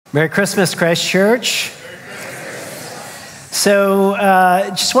Merry Christmas, Christ Church. So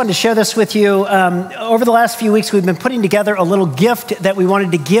just wanted to share this with you. Over the last few weeks, we've been putting together a little gift that we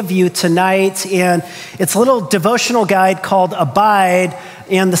wanted to give you tonight. And it's a little devotional guide called Abide.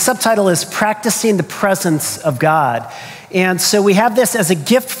 And the subtitle is Practicing the Presence of God. And so we have this as a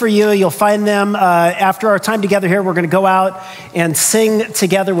gift for you. You'll find them after our time together here. We're going to go out and sing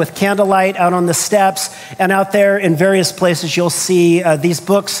together with candlelight out on the steps. And out there in various places, you'll see these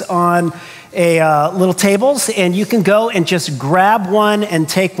books on little tables, and you can go and just grab one and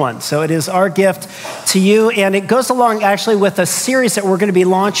take one. So it is our gift to you, and it goes along actually with a series that we're going to be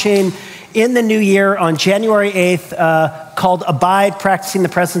launching in the new year on January 8th called Abide, Practicing the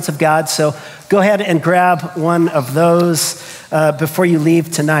Presence of God. So go ahead and grab one of those before you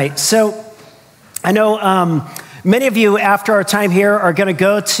leave tonight. So I know many of you after our time here are going to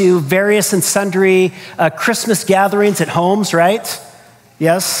go to various and sundry Christmas gatherings at homes, right?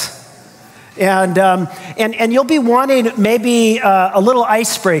 Yes? And you'll be wanting maybe a little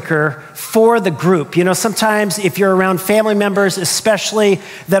icebreaker for the group. You know, sometimes if you're around family members, especially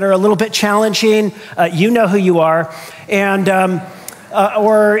that are a little bit challenging, you know who you are. And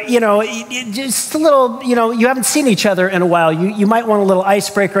or, you know, just a little, you know, you haven't seen each other in a while. You might want a little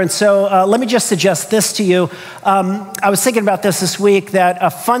icebreaker. And so let me just suggest this to you. I was thinking about this week, that a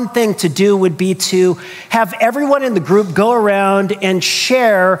fun thing to do would be to have everyone in the group go around and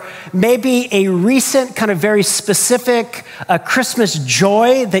share maybe a recent kind of very specific Christmas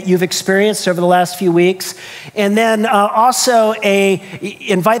joy that you've experienced over the last few weeks. And then also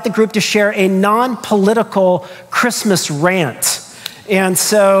invite the group to share a non-political Christmas rant. And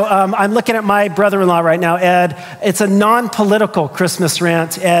so I'm looking at my brother-in-law right now, Ed. It's a non-political Christmas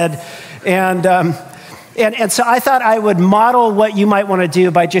rant, Ed. And so I thought I would model what you might want to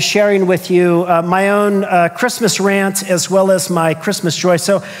do by just sharing with you my own Christmas rant as well as my Christmas joy.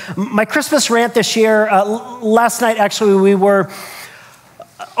 So my Christmas rant this year, last night actually we were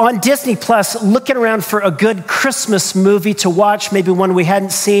on Disney Plus looking around for a good Christmas movie to watch, maybe one we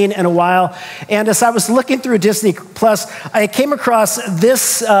hadn't seen in a while. And as I was looking through Disney Plus, I came across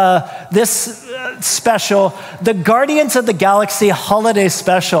this special, the Guardians of the Galaxy Holiday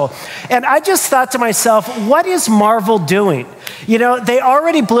Special. And I just thought to myself, what is Marvel doing? You know, they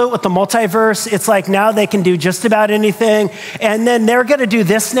already blew it with the multiverse. It's like now they can do just about anything. And then they're going to do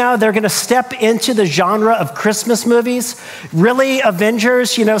this now. They're going to step into the genre of Christmas movies. Really,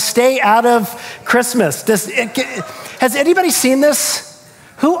 Avengers, you know, stay out of Christmas. Has anybody seen this?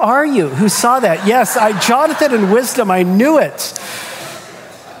 Who are you who saw that? Yes, Jonathan and Wisdom, I knew it.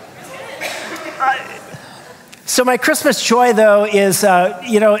 So my Christmas joy, though, is,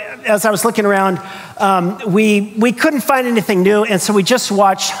 you know, as I was looking around, we couldn't find anything new, and so we just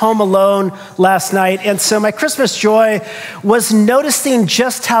watched Home Alone last night. And so my Christmas joy was noticing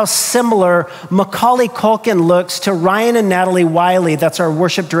just how similar Macaulay Culkin looks to Ryan and Natalie Wiley. That's our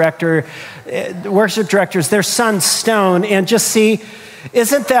worship directors, their son Stone, and just see,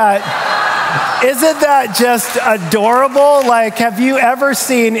 isn't that just adorable? Like, have you ever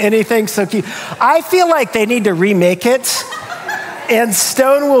seen anything so cute? I feel like they need to remake it, and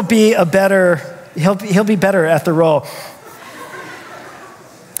Stone will be he'll be better at the role.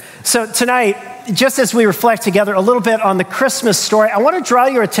 So tonight, just as we reflect together a little bit on the Christmas story, I want to draw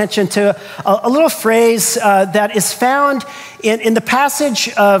your attention to a little phrase that is found in the passage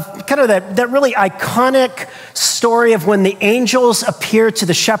of kind of that really iconic story of when the angels appear to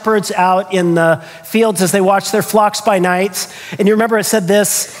the shepherds out in the fields as they watch their flocks by night. And you remember it said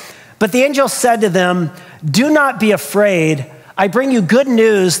this, "But the angel said to them, 'Do not be afraid. I bring you good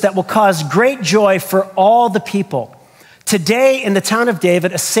news that will cause great joy for all the people. Today in the town of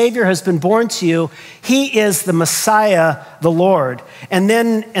David, a Savior has been born to you. He is the Messiah, the Lord.'" And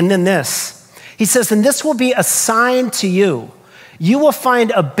then this. He says, "And this will be a sign to you. You will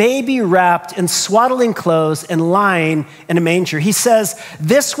find a baby wrapped in swaddling clothes and lying in a manger." He says,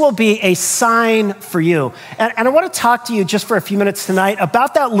 this will be a sign for you. And I want to talk to you just for a few minutes tonight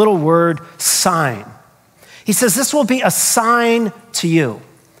about that little word, sign. He says, this will be a sign to you.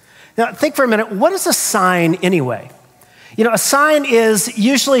 Now, think for a minute, what is a sign anyway? You know, a sign is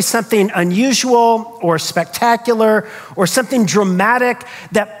usually something unusual or spectacular or something dramatic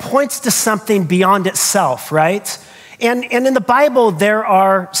that points to something beyond itself, right? And in the Bible, there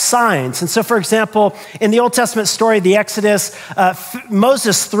are signs. And so, for example, in the Old Testament story, the Exodus,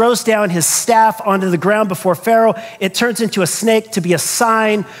 Moses throws down his staff onto the ground before Pharaoh. It turns into a snake to be a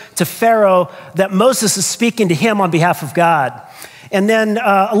sign to Pharaoh that Moses is speaking to him on behalf of God. And then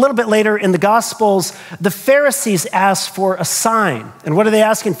a little bit later in the Gospels, the Pharisees ask for a sign. And what are they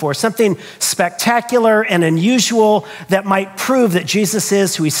asking for? Something spectacular and unusual that might prove that Jesus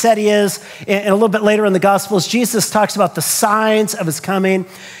is who he said he is. And a little bit later in the Gospels, Jesus talks about the signs of his coming.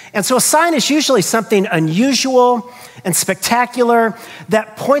 And so a sign is usually something unusual and spectacular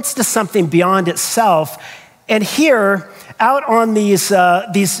that points to something beyond itself. And here, out on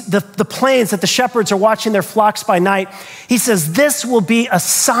the plains that the shepherds are watching their flocks by night, he says, this will be a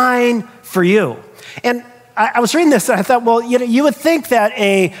sign for you. And I was reading this and I thought, well, you would think that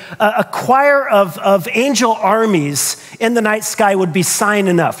a choir of angel armies in the night sky would be sign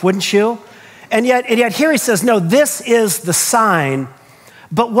enough, wouldn't you? And yet here he says, no, this is the sign.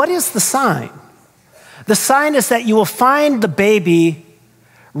 But what is the sign? The sign is that you will find the baby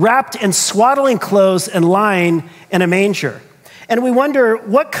wrapped in swaddling clothes and lying in a manger. And we wonder,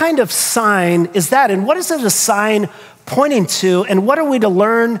 what kind of sign is that? And what is it a sign pointing to? And what are we to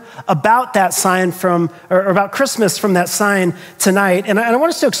learn about that sign or about Christmas from that sign tonight? And I want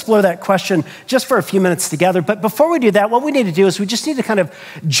us to explore that question just for a few minutes together. But before we do that, what we need to do is we just need to kind of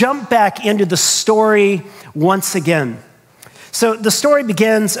jump back into the story once again. So the story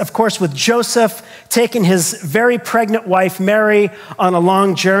begins, of course, with Joseph taking his very pregnant wife, Mary, on a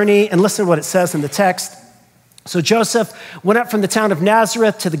long journey. And listen to what it says in the text. So Joseph went up from the town of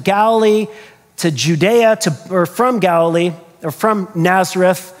Nazareth to the Galilee, to Judea, from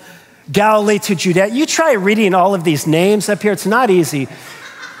Nazareth, Galilee to Judea. You try reading all of these names up here. It's not easy.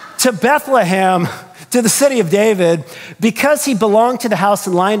 To Bethlehem, to the city of David, because he belonged to the house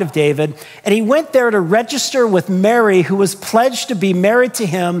and line of David. And he went there to register with Mary, who was pledged to be married to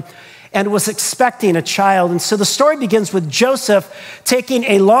him and was expecting a child. And so the story begins with Joseph taking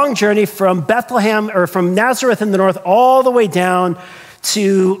a long journey from Bethlehem, or from Nazareth in the north, all the way down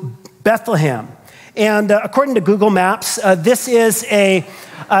to Bethlehem. And according to Google Maps, this is a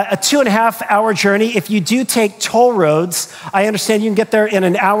 2.5-hour journey. If you do take toll roads, I understand you can get there in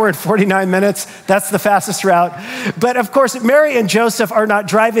 1 hour and 49 minutes. That's the fastest route. But of course, Mary and Joseph are not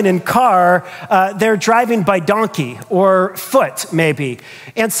driving in car. They're driving by donkey or foot, maybe.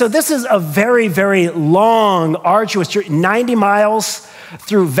 And so this is a very, very long, arduous journey, 90 miles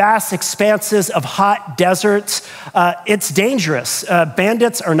through vast expanses of hot deserts. It's dangerous.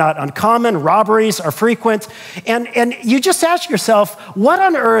 Bandits are not uncommon. Robberies are frequent. And you just ask yourself, what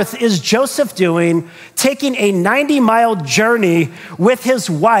on earth is Joseph doing taking a 90-mile journey with his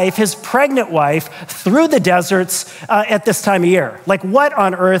wife, his pregnant wife, through the deserts at this time of year? Like, what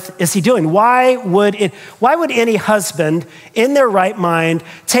on earth is he doing? Why would any husband in their right mind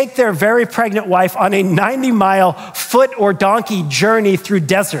take their very pregnant wife on a 90-mile foot or donkey journey through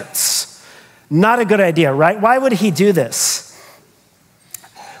deserts? Not a good idea, right? Why would he do this?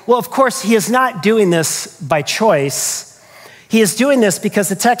 Well, of course, he is not doing this by choice. He is doing this because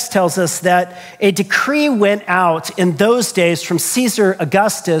the text tells us that a decree went out in those days from Caesar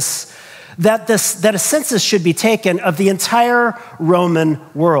Augustus that a census should be taken of the entire Roman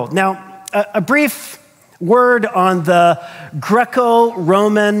world. Now, a brief word on the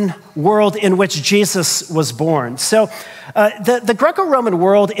Greco-Roman world in which Jesus was born. So the Greco-Roman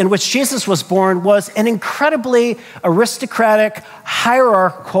world in which Jesus was born was an incredibly aristocratic,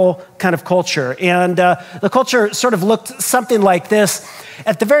 hierarchical kind of culture. And the culture sort of looked something like this.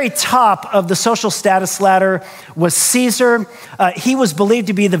 At the very top of the social status ladder was Caesar. He was believed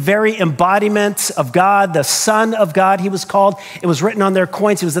to be the very embodiment of God, the Son of God, he was called. It was written on their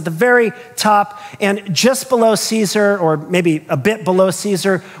coins. He was at the very top. And just below Caesar, or maybe a bit below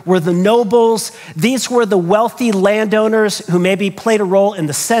Caesar, were the nobles. These were the wealthy landowners who maybe played a role in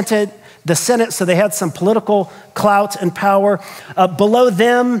the Senate, so they had some political clout and power. Below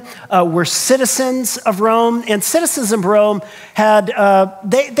them were citizens of Rome, and citizens of Rome had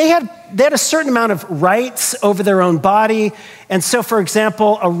a certain amount of rights over their own body. And so, for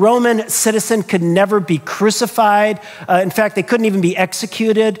example, a Roman citizen could never be crucified. In fact, they couldn't even be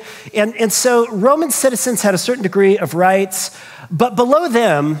executed. And so Roman citizens had a certain degree of rights, but below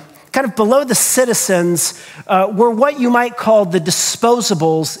them, kind of below the citizens, were what you might call the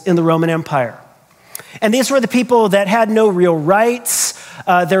disposables in the Roman Empire. And these were the people that had no real rights.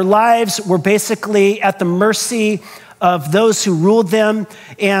 Their lives were basically at the mercy of those who ruled them,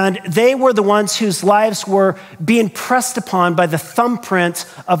 and they were the ones whose lives were being pressed upon by the thumbprint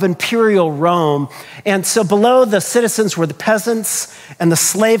of imperial Rome. And so below the citizens were the peasants and the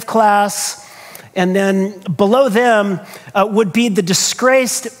slave class. And then below them would be the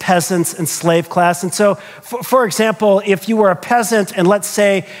disgraced peasants and slave class. And so, for example, if you were a peasant and let's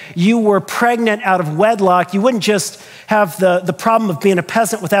say you were pregnant out of wedlock, you wouldn't just have the problem of being a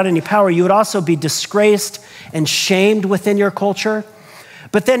peasant without any power. You would also be disgraced and shamed within your culture.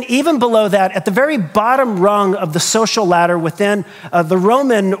 But then even below that, at the very bottom rung of the social ladder within the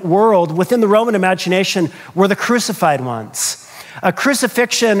Roman world, within the Roman imagination, were the crucified ones.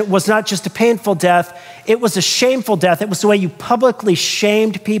 Crucifixion was not just a painful death, it was a shameful death. It was the way you publicly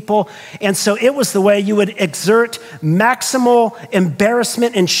shamed people. And so it was the way you would exert maximal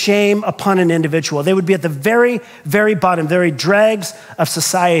embarrassment and shame upon an individual. They would be at the very, very bottom, very dregs of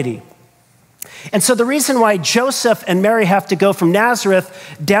society. And so the reason why Joseph and Mary have to go from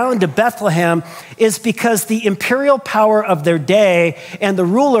Nazareth down to Bethlehem is because the imperial power of their day and the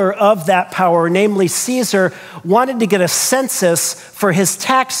ruler of that power, namely Caesar, wanted to get a census for his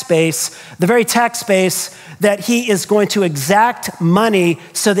tax base, the very tax base that he is going to exact money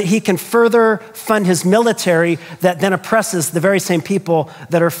so that he can further fund his military that then oppresses the very same people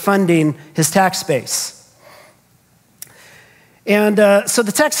that are funding his tax base. And so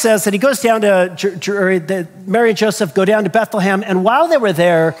the text says that he goes down to, Mary and Joseph go down to Bethlehem, and while they were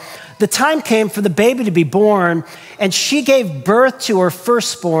there, the time came for the baby to be born, and she gave birth to her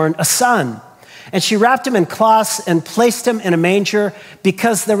firstborn, a son. And she wrapped him in cloths and placed him in a manger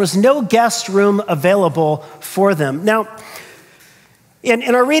because there was no guest room available for them. Now,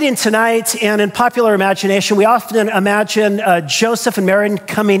 in our reading tonight and in popular imagination, we often imagine Joseph and Mary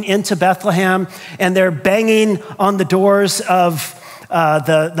coming into Bethlehem and they're banging on the doors of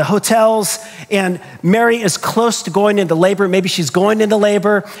the hotels, and Mary is close to going into labor. Maybe she's going into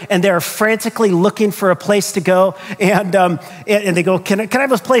labor, and they're frantically looking for a place to go. And they go, can I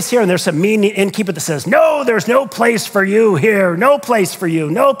have a place here? And there's some mean innkeeper that says, no, there's no place for you here. No place for you.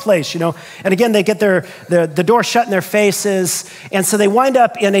 No place, And again, they get the door shut in their faces. And so they wind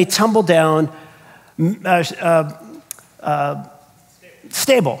up in a tumble down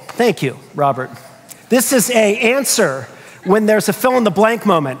stable. Thank you, Robert. This is an answer when there's a fill in the blank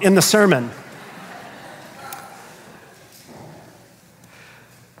moment in the sermon.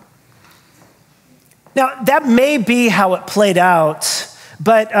 Now, that may be how it played out,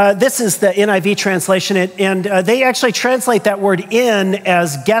 but this is the NIV translation, and they actually translate that word inn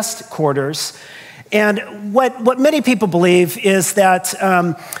as guest quarters. And what many people believe is that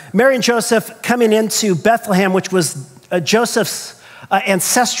Mary and Joseph coming into Bethlehem, which was Joseph's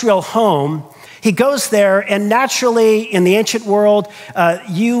ancestral home, he goes there, and naturally, in the ancient world,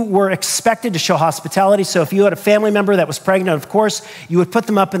 you were expected to show hospitality. So if you had a family member that was pregnant, of course, you would put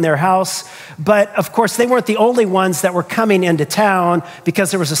them up in their house. But of course, they weren't the only ones that were coming into town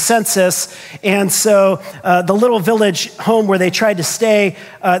because there was a census. And so the little village home where they tried to stay,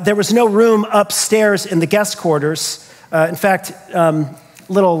 there was no room upstairs in the guest quarters. In fact, why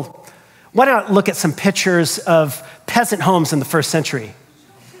not look at some pictures of peasant homes in the first century?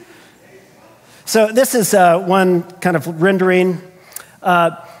 So this is one kind of rendering.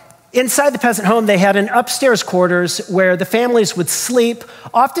 Inside the peasant home, they had an upstairs quarters where the families would sleep,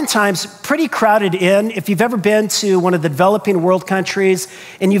 oftentimes pretty crowded in. If you've ever been to one of the developing world countries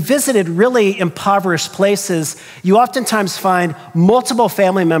and you visited really impoverished places, you oftentimes find multiple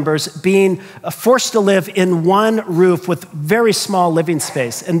family members being forced to live in one roof with very small living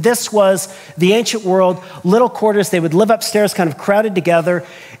space. And this was the ancient world, little quarters. They would live upstairs kind of crowded together.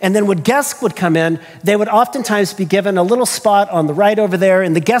 And then when guests would come in, they would oftentimes be given a little spot on the right over there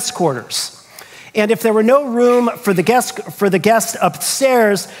in the guest quarters. And if there were no room for the guest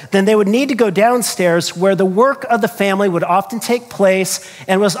upstairs, then they would need to go downstairs where the work of the family would often take place,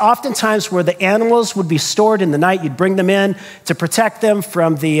 and was oftentimes where the animals would be stored in the night. You'd bring them in to protect them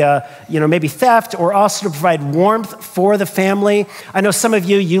from the, maybe theft, or also to provide warmth for the family. I know some of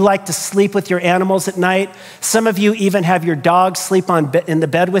you like to sleep with your animals at night. Some of you even have your dog sleep in the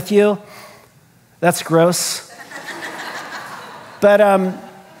bed with you. That's gross. But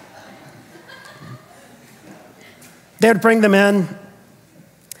they would bring them in.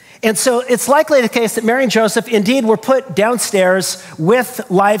 And so it's likely the case that Mary and Joseph indeed were put downstairs with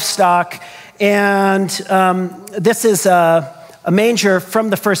livestock. And this is a manger from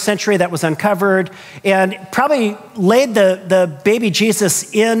the first century that was uncovered, and probably laid the baby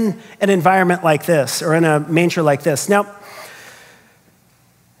Jesus in an environment like this, or in a manger like this. Now,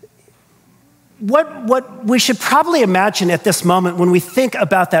 what we should probably imagine at this moment when we think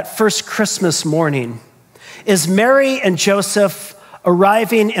about that first Christmas morning is Mary and Joseph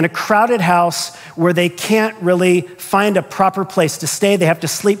arriving in a crowded house where they can't really find a proper place to stay. They have to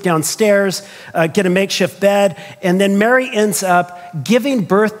sleep downstairs, get a makeshift bed, and then Mary ends up giving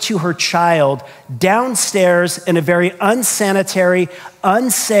birth to her child downstairs in a very unsanitary,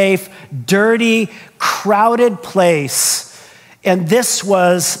 unsafe, dirty, crowded place. And this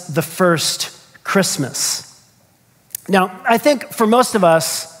was the first Christmas. Now, I think for most of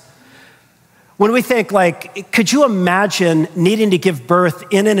us, when we think like, could you imagine needing to give birth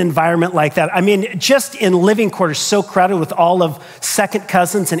in an environment like that? I mean, just in living quarters, so crowded with all of second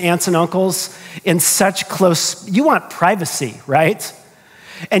cousins and aunts and uncles in such close, you want privacy, right?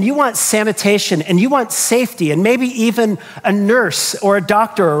 And you want sanitation and you want safety and maybe even a nurse or a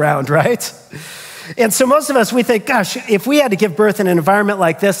doctor around, right? And so most of us, we think, gosh, if we had to give birth in an environment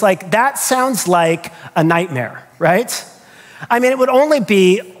like this, like that sounds like a nightmare, right? I mean, it would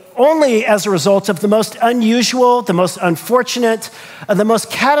only as a result of the most unusual, the most unfortunate, the most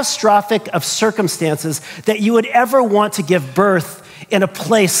catastrophic of circumstances that you would ever want to give birth in a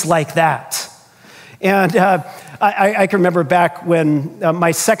place like that. And I can remember back when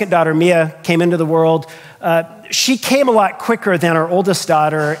my second daughter, Mia, came into the world. She came a lot quicker than our oldest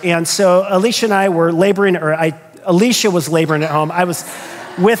daughter. And so Alicia and I were laboring, Alicia was laboring at home. I was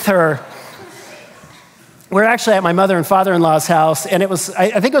with her. We're actually at my mother and father-in-law's house, and I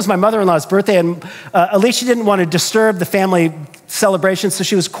think it was my mother-in-law's birthday, and Alicia didn't want to disturb the family celebration, so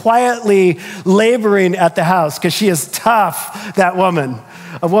she was quietly laboring at the house, because she is tough, that woman,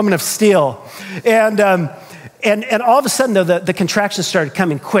 a woman of steel. And all of a sudden, though, the contractions started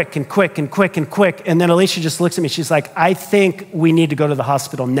coming quick and quick and quick and quick, and then Alicia just looks at me, she's like, I think we need to go to the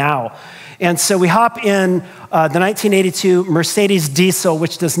hospital now. And so we hop in the 1982 Mercedes diesel,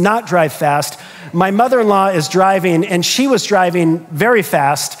 which does not drive fast. My mother-in-law is driving, and she was driving very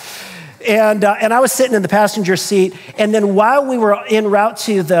fast. And I was sitting in the passenger seat. And then while we were en route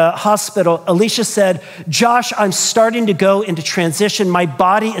to the hospital, Alicia said, Josh, I'm starting to go into transition. My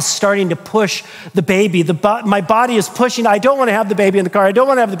body is starting to push the baby. My body is pushing. I don't want to have the baby in the car. I don't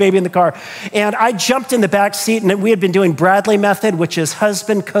want to have the baby in the car. And I jumped in the back seat, and we had been doing Bradley method, which is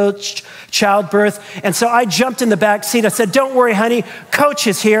husband-coached childbirth. And so I jumped in the back seat. I said, don't worry, honey. Coach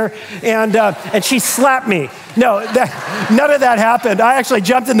is here. And she slapped me. No, none of that happened. I actually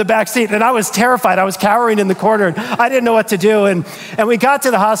jumped in the back seat, and I was terrified. I was cowering in the corner, and I didn't know what to do. And we got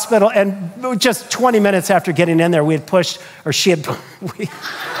to the hospital, and just 20 minutes after getting in there, it's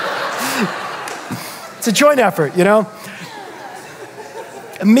a joint effort, you know?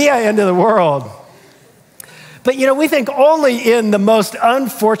 Mia into the world. But, you know, we think only in the most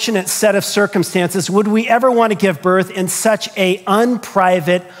unfortunate set of circumstances would we ever want to give birth in such a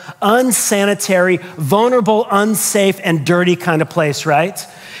unprivate, unsanitary, vulnerable, unsafe, and dirty kind of place, right?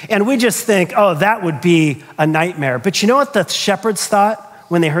 And we just think, oh, that would be a nightmare. But you know what the shepherds thought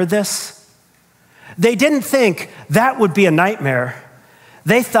when they heard this? They didn't think that would be a nightmare.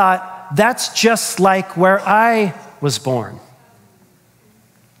 They thought, that's just like where I was born.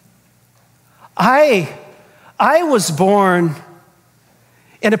 I was born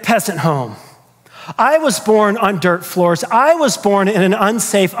in a peasant home. I was born on dirt floors. I was born in an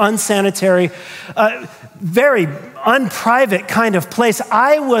unsafe, unsanitary, very unprivate kind of place.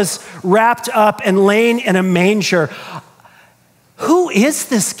 I was wrapped up and laying in a manger. Who is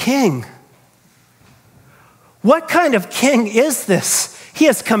this king? What kind of king is this? He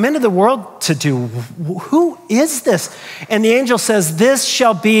has come into the world to do. Who is this? And the angel says, this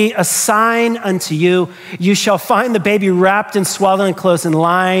shall be a sign unto you. You shall find the baby wrapped in swaddling clothes and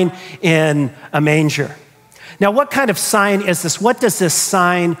lying in a manger. Now, what kind of sign is this? What does this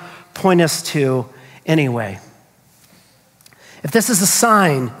sign point us to anyway? If this is a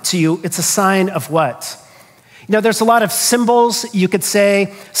sign to you, it's a sign of what? You know, there's a lot of symbols, you could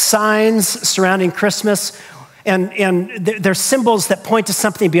say, signs surrounding Christmas. And they're symbols that point to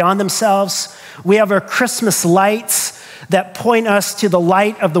something beyond themselves. We have our Christmas lights that point us to the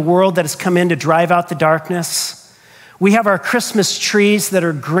light of the world that has come in to drive out the darkness. We have our Christmas trees that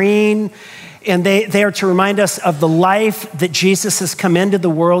are green, and they are to remind us of the life that Jesus has come into the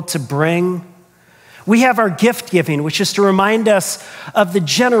world to bring. We have our gift giving, which is to remind us of the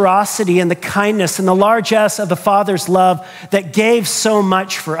generosity and the kindness and the largesse of the Father's love that gave so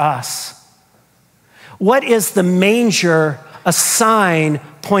much for us. What is the manger a sign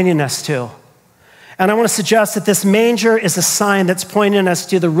pointing us to? And I want to suggest that this manger is a sign that's pointing us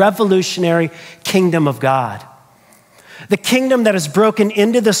to the revolutionary kingdom of God. The kingdom that has broken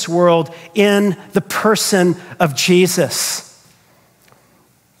into this world in the person of Jesus.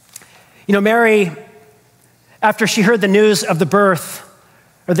 You know, Mary, after she heard the news of the birth,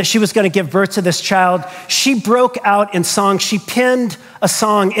 or that she was going to give birth to this child, she broke out in song. She penned a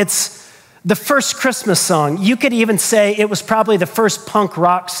song. It's the first Christmas song. You could even say it was probably the first punk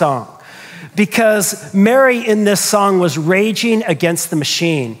rock song, because Mary in this song was raging against the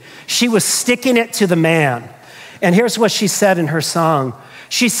machine. She was sticking it to the man. And here's what she said in her song.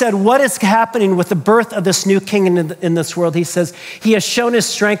 She said, what is happening with the birth of this new king in this world? He says, he has shown his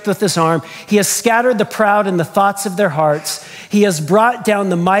strength with his arm. He has scattered the proud in the thoughts of their hearts. He has brought down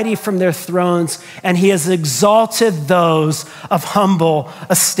the mighty from their thrones, and he has exalted those of humble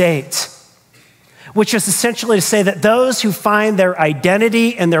estate. Which is essentially to say that those who find their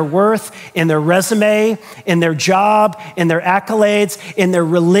identity and their worth in their resume, in their job, in their accolades, in their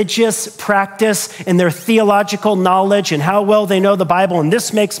religious practice, in their theological knowledge, and how well they know the Bible, and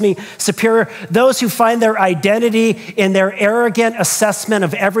this makes me superior. Those who find their identity in their arrogant assessment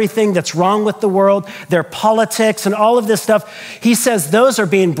of everything that's wrong with the world, their politics, and all of this stuff, he says those are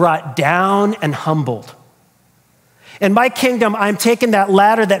being brought down and humbled. In my kingdom, I'm taking that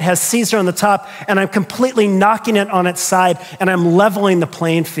ladder that has Caesar on the top, and I'm completely knocking it on its side, and I'm leveling the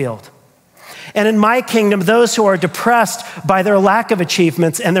playing field. And in my kingdom, those who are depressed by their lack of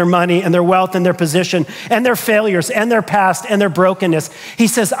achievements and their money and their wealth and their position and their failures and their past and their brokenness, he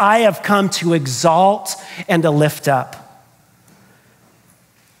says, I have come to exalt and to lift up.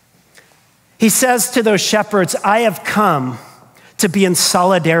 He says to those shepherds, I have come to be in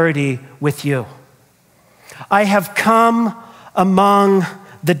solidarity with you. I have come among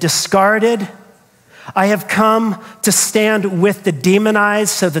the discarded. I have come to stand with the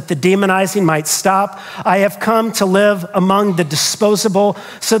demonized so that the demonizing might stop. I have come to live among the disposable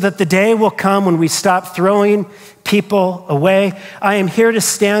so that the day will come when we stop throwing people away. I am here to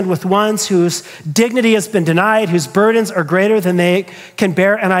stand with ones whose dignity has been denied, whose burdens are greater than they can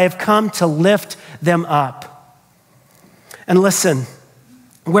bear, and I have come to lift them up. And listen,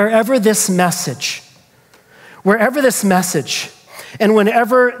 wherever this message, and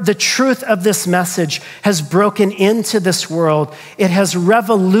whenever the truth of this message has broken into this world, it has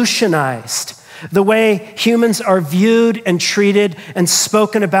revolutionized the way humans are viewed and treated and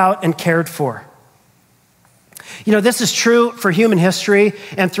spoken about and cared for. You know, this is true for human history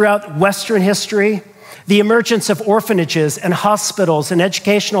and throughout Western history. The emergence of orphanages and hospitals and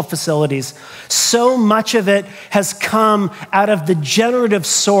educational facilities, so much of it has come out of the generative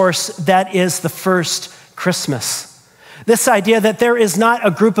source that is the first Christmas. This idea that there is not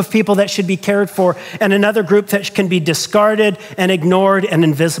a group of people that should be cared for and another group that can be discarded and ignored and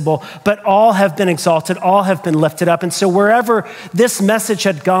invisible, but all have been exalted, all have been lifted up. And so wherever this message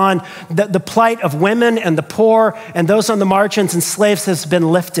had gone, the plight of women and the poor and those on the margins and slaves has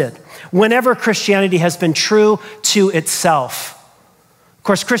been lifted. Whenever Christianity has been true to itself. Of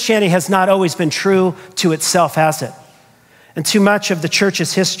course, Christianity has not always been true to itself, has it? And too much of the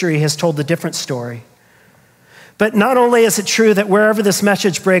church's history has told a different story. But not only is it true that wherever this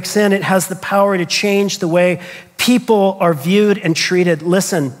message breaks in, it has the power to change the way people are viewed and treated.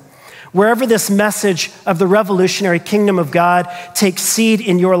 Listen, wherever this message of the revolutionary kingdom of God takes seed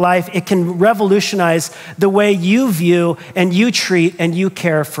in your life, it can revolutionize the way you view and you treat and you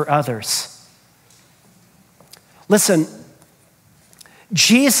care for others. Listen,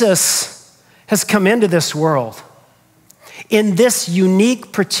 Jesus has come into this world in this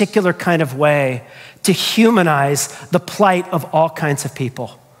unique, particular kind of way to humanize the plight of all kinds of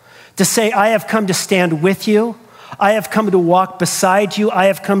people. To say, I have come to stand with you. I have come to walk beside you. I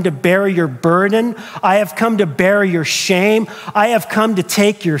have come to bear your burden. I have come to bear your shame. I have come to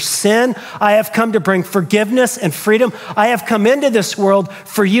take your sin. I have come to bring forgiveness and freedom. I have come into this world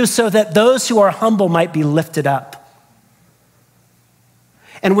for you so that those who are humble might be lifted up.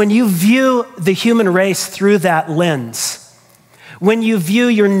 And when you view the human race through that lens, when you view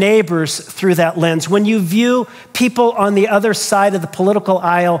your neighbors through that lens, when you view people on the other side of the political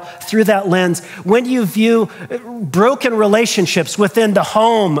aisle through that lens, when you view broken relationships within the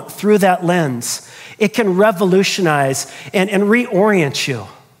home through that lens, it can revolutionize and reorient you.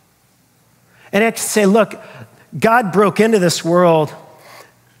 And it can say, look, God broke into this world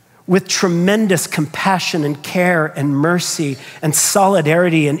with tremendous compassion and care and mercy and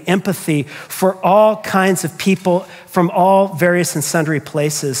solidarity and empathy for all kinds of people from all various and sundry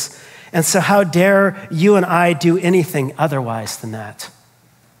places. And so how dare you and I do anything otherwise than that?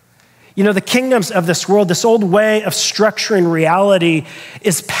 You know, the kingdoms of this world, this old way of structuring reality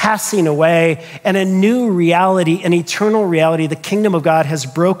is passing away, and a new reality, an eternal reality, the kingdom of God has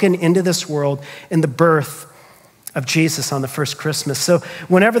broken into this world in the birth of Jesus on the first Christmas. So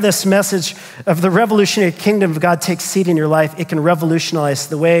whenever this message of the revolutionary kingdom of God takes seed in your life, it can revolutionize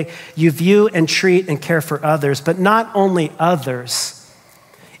the way you view and treat and care for others, but not only others,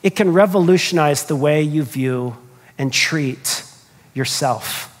 it can revolutionize the way you view and treat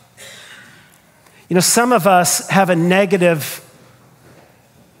yourself. You know, some of us have a negative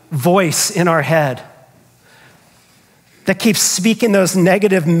voice in our head that keeps speaking those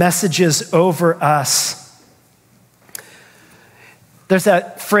negative messages over us. There's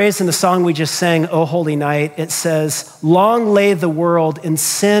that phrase in the song we just sang, "O Holy Night." It says, "Long lay the world in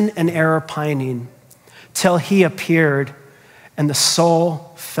sin and error pining, till he appeared and the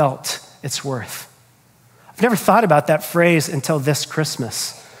soul felt its worth." I've never thought about that phrase until this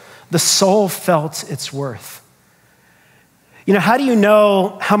Christmas. The soul felt its worth. You know, how do you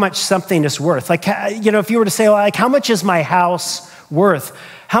know how much something is worth? Like, you know, if you were to say, like, how much is my house worth?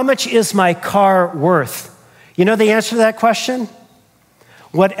 How much is my car worth? You know the answer to that question?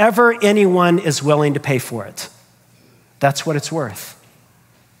 Whatever anyone is willing to pay for it. That's what it's worth.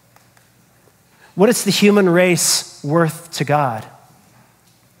 What is the human race worth to God?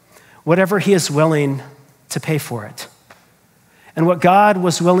 Whatever he is willing to pay for it. And what God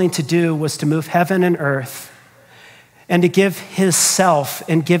was willing to do was to move heaven and earth and to give his self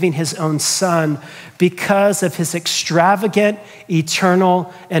in giving his own son because of his extravagant,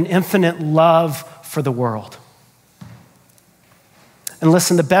 eternal, and infinite love for the world. And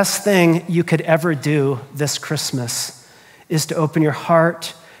listen, the best thing you could ever do this Christmas is to open your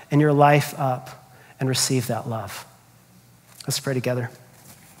heart and your life up and receive that love. Let's pray together.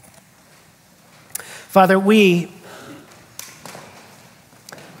 Father, we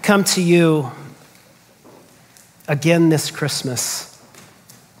come to you again this Christmas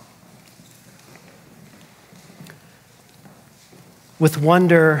with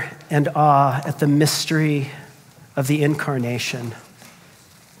wonder and awe at the mystery of the incarnation.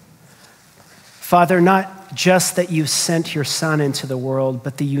 Father, not just that you sent your son into the world,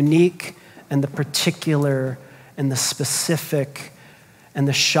 but the unique and the particular and the specific and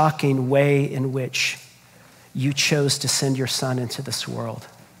the shocking way in which you chose to send your son into this world.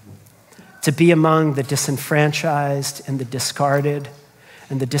 To be among the disenfranchised and the discarded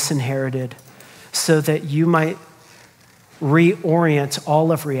and the disinherited, so that you might reorient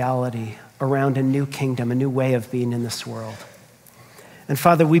all of reality around a new kingdom, a new way of being in this world. And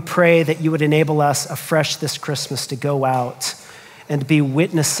Father, we pray that you would enable us afresh this Christmas to go out and be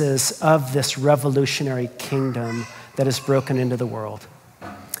witnesses of this revolutionary kingdom that is broken into the world.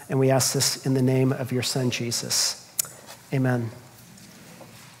 And we ask this in the name of your son, Jesus. Amen.